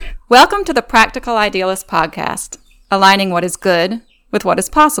Welcome to the Practical Idealist Podcast, aligning what is good with what is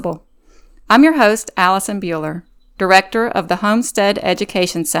possible. I'm your host, Allison Bueller, Director of the Homestead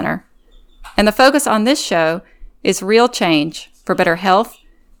Education Center, and the focus on this show is real change for better health,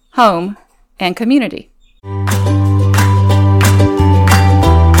 home, and community.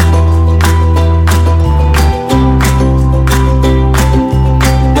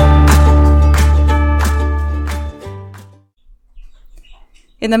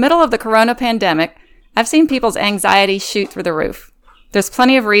 In the middle of the corona pandemic, I've seen people's anxiety shoot through the roof. There's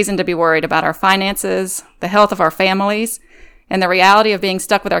plenty of reason to be worried about our finances, the health of our families, and the reality of being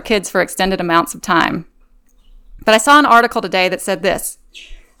stuck with our kids for extended amounts of time. But I saw an article today that said this: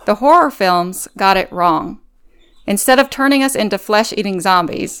 the horror films got it wrong. Instead of turning us into flesh-eating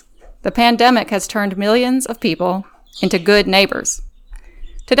zombies, the pandemic has turned millions of people into good neighbors.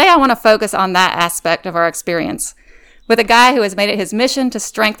 Today I want to focus on that aspect of our experience with a guy who has made it his mission to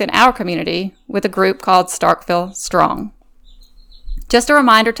strengthen our community with a group called Starkville Strong. Just a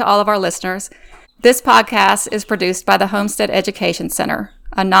reminder to all of our listeners, this podcast is produced by the Homestead Education Center,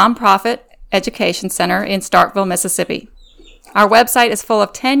 a nonprofit education center in Starkville, Mississippi. Our website is full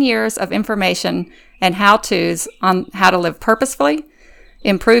of 10 years of information and how-tos on how to live purposefully,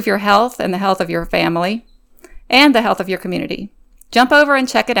 improve your health and the health of your family, and the health of your community. Jump over and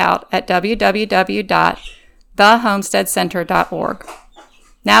check it out at www.thehomesteadcenter.org.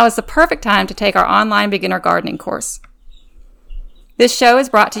 Now is the perfect time to take our online beginner gardening course. This show is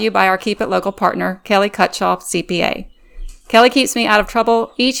brought to you by our Keep It Local partner, Kelly Cutshaw, CPA. Kelly keeps me out of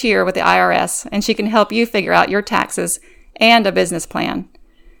trouble each year with the IRS, and she can help you figure out your taxes and a business plan.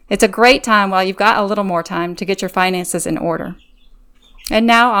 It's a great time while you've got a little more time to get your finances in order. And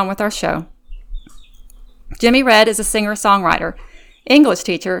now on with our show. Jimmy Red is a singer-songwriter, English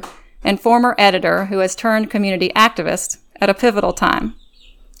teacher, and former editor who has turned community activist at a pivotal time.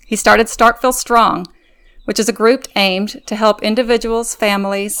 He started Starkville Strong, which is a group aimed to help individuals,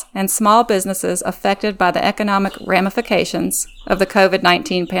 families, and small businesses affected by the economic ramifications of the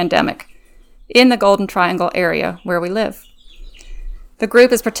COVID-19 pandemic in the Golden Triangle area where we live. The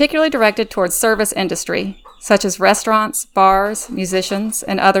group is particularly directed towards service industry, such as restaurants, bars, musicians,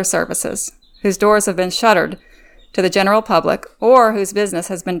 and other services, whose doors have been shuttered to the general public or whose business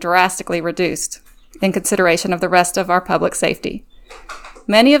has been drastically reduced in consideration of the rest of our public safety.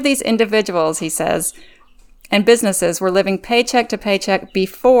 Many of these individuals, he says, and businesses were living paycheck to paycheck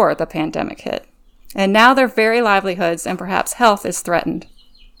before the pandemic hit, and now their very livelihoods and perhaps health is threatened.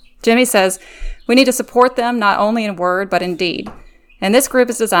 Jimmy says we need to support them not only in word but in deed, and this group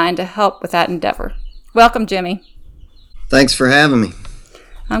is designed to help with that endeavor. Welcome, Jimmy. Thanks for having me.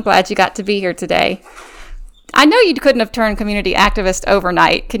 I'm glad you got to be here today. I know you couldn't have turned community activist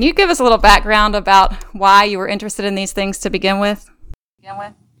overnight. Can you give us a little background about why you were interested in these things to begin with?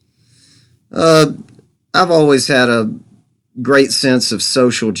 I've always had a great sense of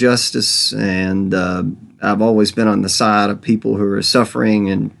social justice, and I've always been on the side of people who are suffering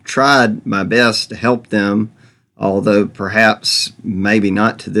and tried my best to help them, although perhaps maybe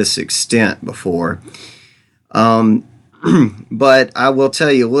not to this extent before. But I will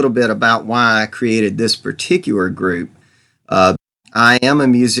tell you a little bit about why I created this particular group. I am a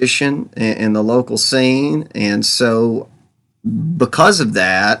musician in the local scene, and so because of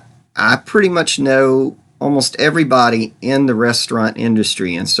that, I pretty much know almost everybody in the restaurant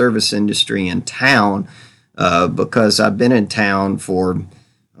industry and service industry in town, because I've been in town for,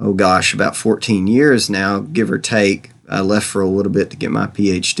 about 14 years now, give or take. I left for a little bit to get my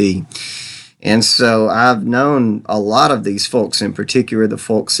PhD. And so I've known a lot of these folks, in particular the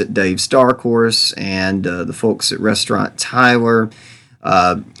folks at Dave's Dark Horse and the folks at Restaurant Tyler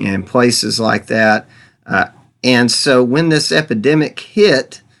and places like that. And so when this epidemic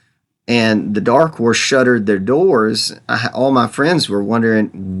hit and the Dark Horse shuttered their doors, all my friends were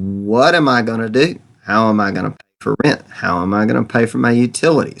wondering, what am I going to do? How am I going to pay for rent? How am I going to pay for my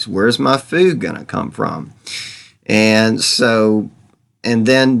utilities? Where's my food going to come from? And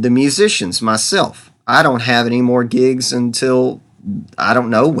then the musicians, myself, I don't have any more gigs until I don't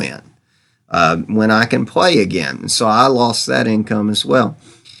know when I can play again. And so I lost that income as well.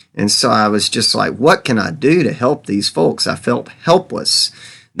 And so I was just like, what can I do to help these folks? I felt helpless.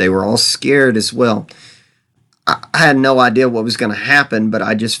 They were all scared as well. I had no idea what was going to happen, but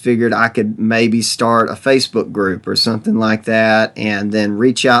I just figured I could maybe start a Facebook group or something like that and then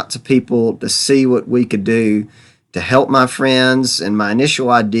reach out to people to see what we could do to help my friends. And my initial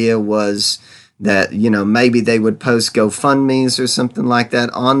idea was that, maybe they would post GoFundMes or something like that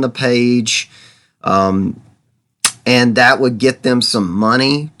on the page. And that would get them some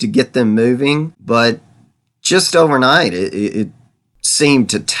money to get them moving. But just overnight, it seemed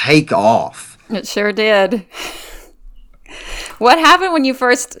to take off. It sure did. What happened when you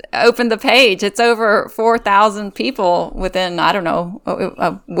first opened the page? It's over 4,000 people within, I don't know,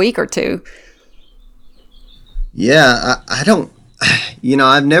 a week or two. Yeah, I don't,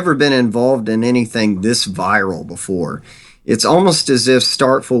 I've never been involved in anything this viral before. It's almost as if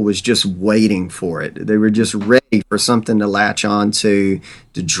Starkville was just waiting for it. They were just ready for something to latch on to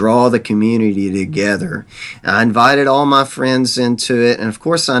draw the community together. I invited all my friends into it, and of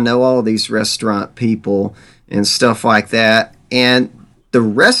course I know all these restaurant people and stuff like that. And the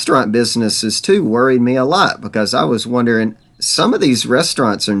restaurant businesses too worried me a lot, because I was wondering, some of these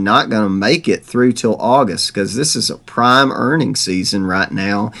restaurants are not going to make it through till August, because this is a prime earning season right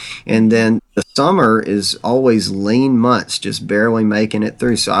now. And then the summer is always lean months, just barely making it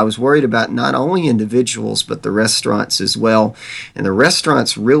through. So I was worried about not only individuals, but the restaurants as well. And the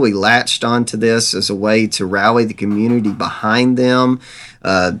restaurants really latched onto this as a way to rally the community behind them,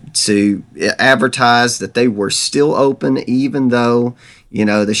 to advertise that they were still open, even though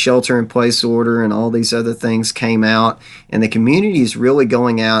the shelter-in-place order and all these other things came out. And the community is really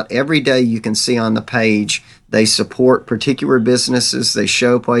going out. Every day you can see on the page, they support particular businesses. They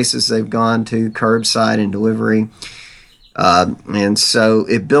show places they've gone to, curbside and delivery. And so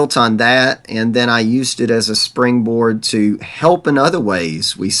it built on that. And then I used it as a springboard to help in other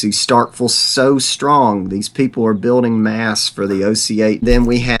ways. We see Starkville so strong. These people are building masks for the OCA. Then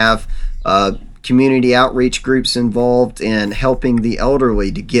we have community outreach groups involved in helping the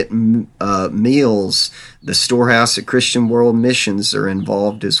elderly to get meals. The storehouse at Christian World Missions are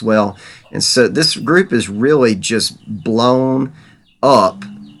involved as well. And so this group is really just blown up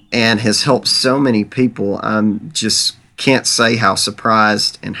and has helped so many people. I'm just can't say how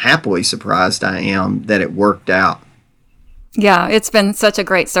surprised and happily surprised I am that it worked out. Yeah, it's been such a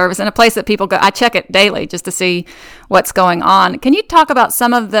great service and a place that people go. I check it daily just to see what's going on. Can you talk about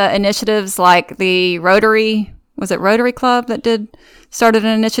some of the initiatives, like the Rotary, was it Rotary Club that started an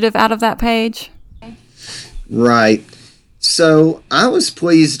initiative out of that page? Right. So I was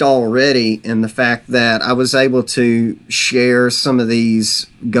pleased already in the fact that I was able to share some of these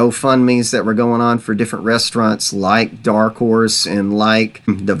GoFundMes that were going on for different restaurants like Dark Horse and like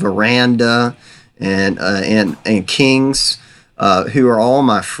the Veranda and Kings, who are all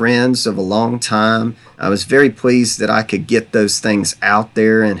my friends of a long time. I was very pleased that I could get those things out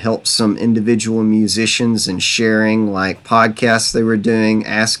there and help some individual musicians in sharing like podcasts they were doing,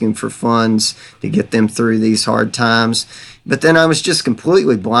 asking for funds to get them through these hard times. But then I was just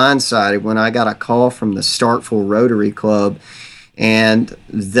completely blindsided when I got a call from the Starkville Rotary Club, and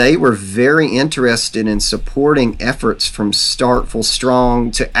they were very interested in supporting efforts from Starkville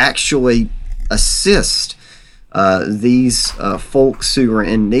Strong to actually assist these folks who are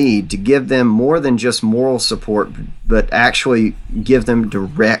in need, to give them more than just moral support, but actually give them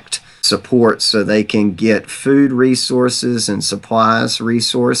direct support so they can get food resources and supplies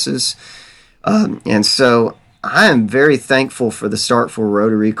resources. And so I am very thankful for the Starkville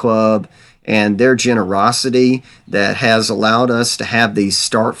Rotary Club and their generosity that has allowed us to have these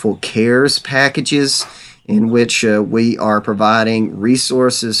Starkville Cares packages, in which we are providing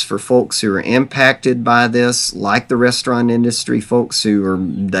resources for folks who are impacted by this, like the restaurant industry, folks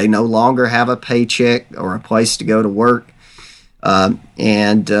they no longer have a paycheck or a place to go to work. So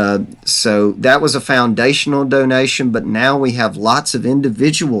that was a foundational donation, but now we have lots of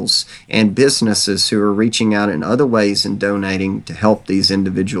individuals and businesses who are reaching out in other ways and donating to help these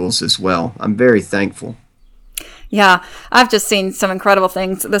individuals as well. I'm very thankful. Yeah, I've just seen some incredible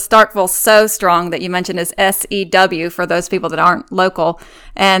things. The Starkville So Strong that you mentioned is SEW for those people that aren't local.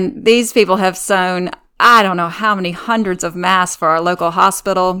 And these people have sewn, I don't know how many hundreds of masks for our local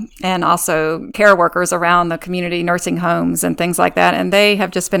hospital and also care workers around the community nursing homes and things like that. And they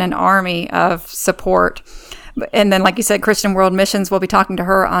have just been an army of support. And then, like you said, Christian World Missions, we'll be talking to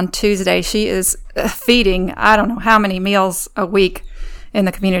her on Tuesday. She is feeding, I don't know how many meals a week in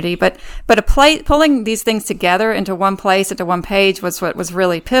the community, but pulling these things together into one place, into one page, was what was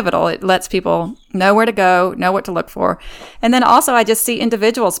really pivotal. It lets people know where to go, know what to look for. And then also I just see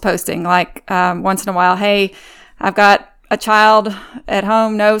individuals posting, like once in a while, hey, I've got a child at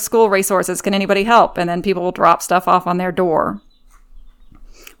home, no school resources, can anybody help? And then people will drop stuff off on their door.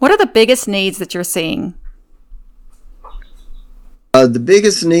 What are the biggest needs that you're seeing? The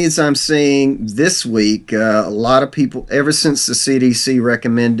biggest needs I'm seeing this week, a lot of people, ever since the CDC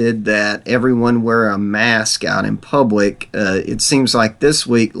recommended that everyone wear a mask out in public, it seems like this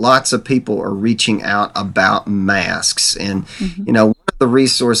week lots of people are reaching out about masks. And, one of the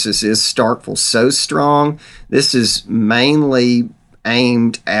resources is Starkville So Strong. This is mainly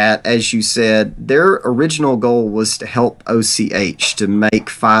aimed at, as you said, their original goal was to help OCH to make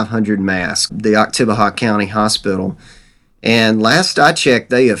 500 masks, the Oktibbeha County Hospital. And last I checked,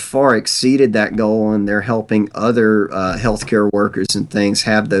 they have far exceeded that goal, and they're helping other healthcare workers and things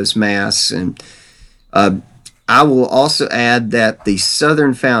have those masks. And I will also add that the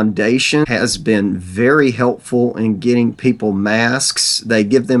Southern Foundation has been very helpful in getting people masks. They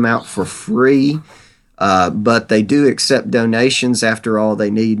give them out for free, but they do accept donations. After all, they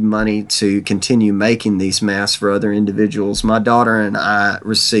need money to continue making these masks for other individuals. My daughter and I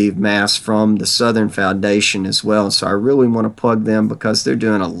received masks from the Southern Foundation as well, so I really want to plug them because they're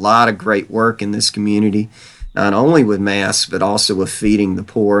doing a lot of great work in this community, not only with masks, but also with feeding the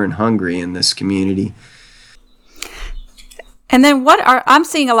poor and hungry in this community. And then I'm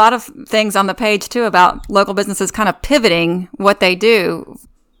seeing a lot of things on the page too about local businesses kind of pivoting what they do.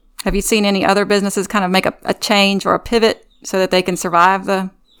 Have you seen any other businesses kind of make a change or a pivot so that they can survive the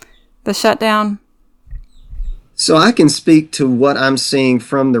shutdown? So I can speak to what I'm seeing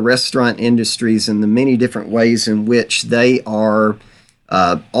from the restaurant industries and the many different ways in which they are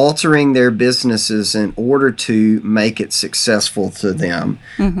altering their businesses in order to make it successful to them.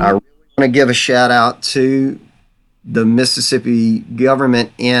 Mm-hmm. I really want to give a shout out to the Mississippi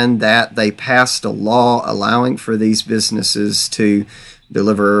government in that they passed a law allowing for these businesses to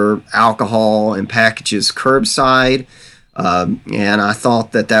deliver alcohol and packages curbside. And I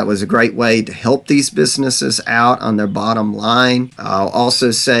thought that was a great way to help these businesses out on their bottom line. I'll also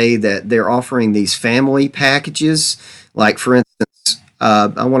say that they're offering these family packages. Like, for instance,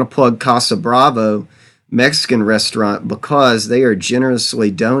 I want to plug Casa Bravo Mexican restaurant because they are generously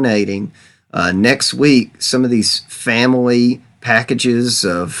donating next week some of these family packages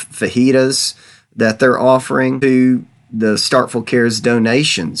of fajitas that they're offering to the Starkville Cares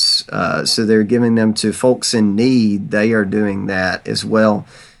donations. So they're giving them to folks in need. They are doing that as well.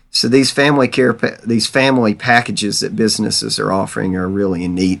 So these family packages that businesses are offering are really a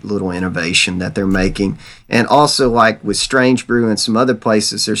neat little innovation that they're making. And also, like with Strange Brew and some other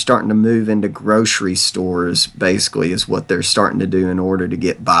places, they're starting to move into grocery stores, basically, is what they're starting to do in order to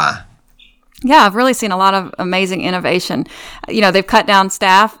get by. Yeah, I've really seen a lot of amazing innovation. You know, they've cut down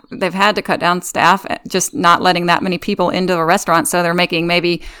staff. They've had to cut down staff, just not letting that many people into a restaurant. So they're making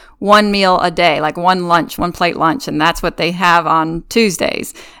maybe one meal a day, like one plate lunch. And that's what they have on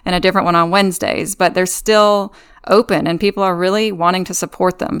Tuesdays and a different one on Wednesdays. But they're still open and people are really wanting to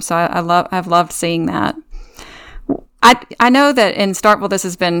support them. So I've loved seeing that. I know that in Starkville, this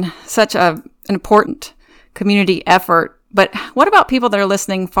has been such an important community effort. But what about people that are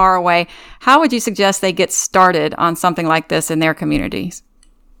listening far away? How would you suggest they get started on something like this in their communities?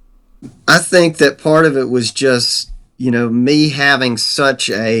 I think that part of it was just, me having such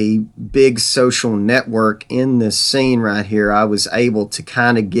a big social network in this scene right here. I was able to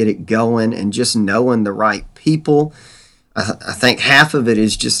kind of get it going, and just knowing the right people. I think half of it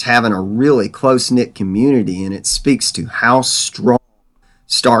is just having a really close-knit community, and it speaks to how strong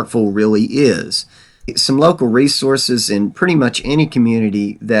Starkville really is. Some local resources in pretty much any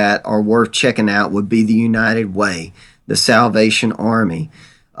community that are worth checking out would be the United Way, the Salvation Army,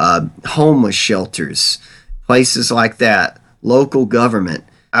 homeless shelters, places like that, local government.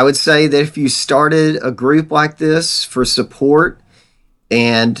 I would say that if you started a group like this for support,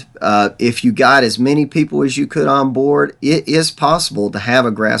 and if you got as many people as you could on board, it is possible to have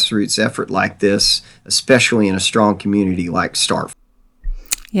a grassroots effort like this, especially in a strong community like Starkville.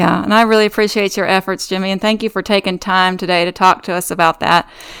 Yeah, and I really appreciate your efforts, Jimmy, and thank you for taking time today to talk to us about that.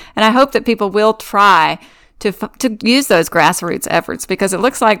 And I hope that people will try to use those grassroots efforts, because it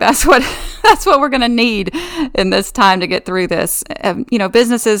looks like that's what we're going to need in this time to get through this.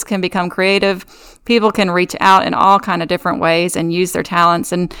 Businesses can become creative. People can reach out in all kind of different ways and use their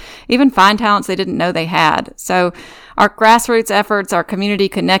talents and even find talents they didn't know they had. So our grassroots efforts, our community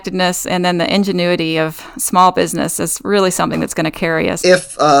connectedness, and then the ingenuity of small business is really something that's going to carry us.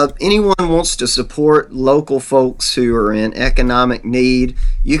 If anyone wants to support local folks who are in economic need,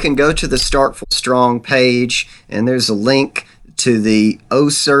 you can go to the Starkville Strong page, and there's a link to the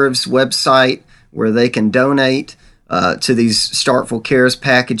OSERV's website where they can donate to these Starkville Cares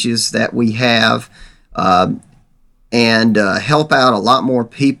packages that we have, and help out a lot more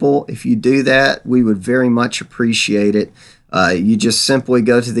people. If you do that, we would very much appreciate it. You just simply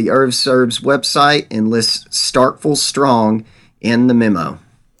go to the OSERV's website and list Starkville Strong in the memo.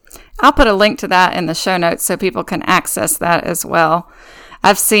 I'll put a link to that in the show notes so people can access that as well.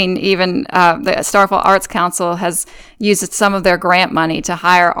 I've seen even the Starkville Arts Council has used some of their grant money to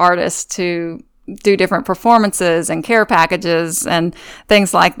hire artists to do different performances and care packages and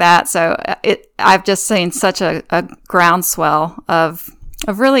things like that. So I've just seen such a groundswell of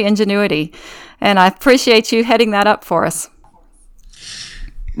really ingenuity. And I appreciate you heading that up for us.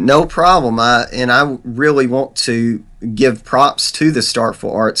 No problem. I really want to give props to the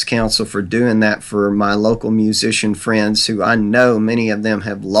Starkville Arts Council for doing that for my local musician friends, who I know many of them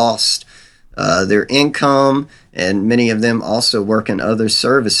have lost their income, and many of them also work in other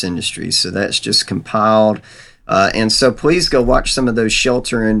service industries. So that's just compiled. And so please go watch some of those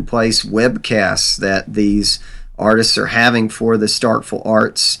shelter-in-place webcasts that these artists are having for the Starkville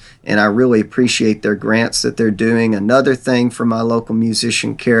Arts, and I really appreciate their grants that they're doing. Another thing for my local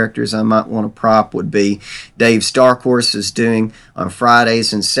musician characters I might want to prop would be Dave's Dark Horse is doing on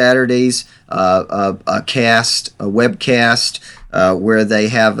Fridays and Saturdays a webcast where they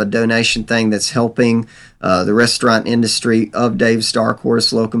have a donation thing that's helping the restaurant industry of Dave's Dark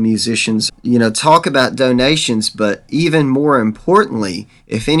Horse, local musicians. Talk about donations, but even more importantly,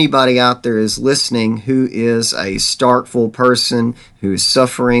 if anybody out there is listening who is a Starkville person who is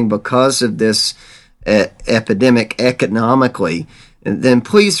suffering because of this epidemic economically, then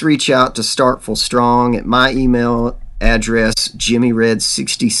please reach out to Starkville Strong at my email address,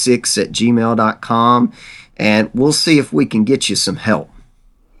 jimmyred66@gmail.com, and we'll see if we can get you some help.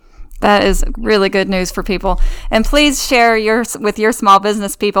 That is really good news for people. And please share with your small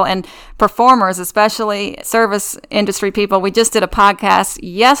business people and performers, especially service industry people. We just did a podcast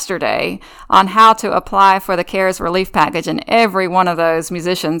yesterday on how to apply for the CARES relief package, and every one of those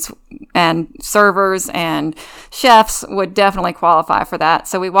musicians and servers and chefs would definitely qualify for that.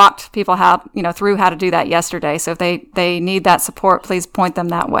 So we walked people through how to do that yesterday. So if they need that support, please point them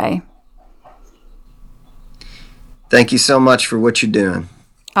that way. Thank you so much for what you're doing.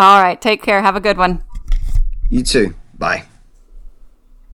 All right. Take care. Have a good one. You too. Bye.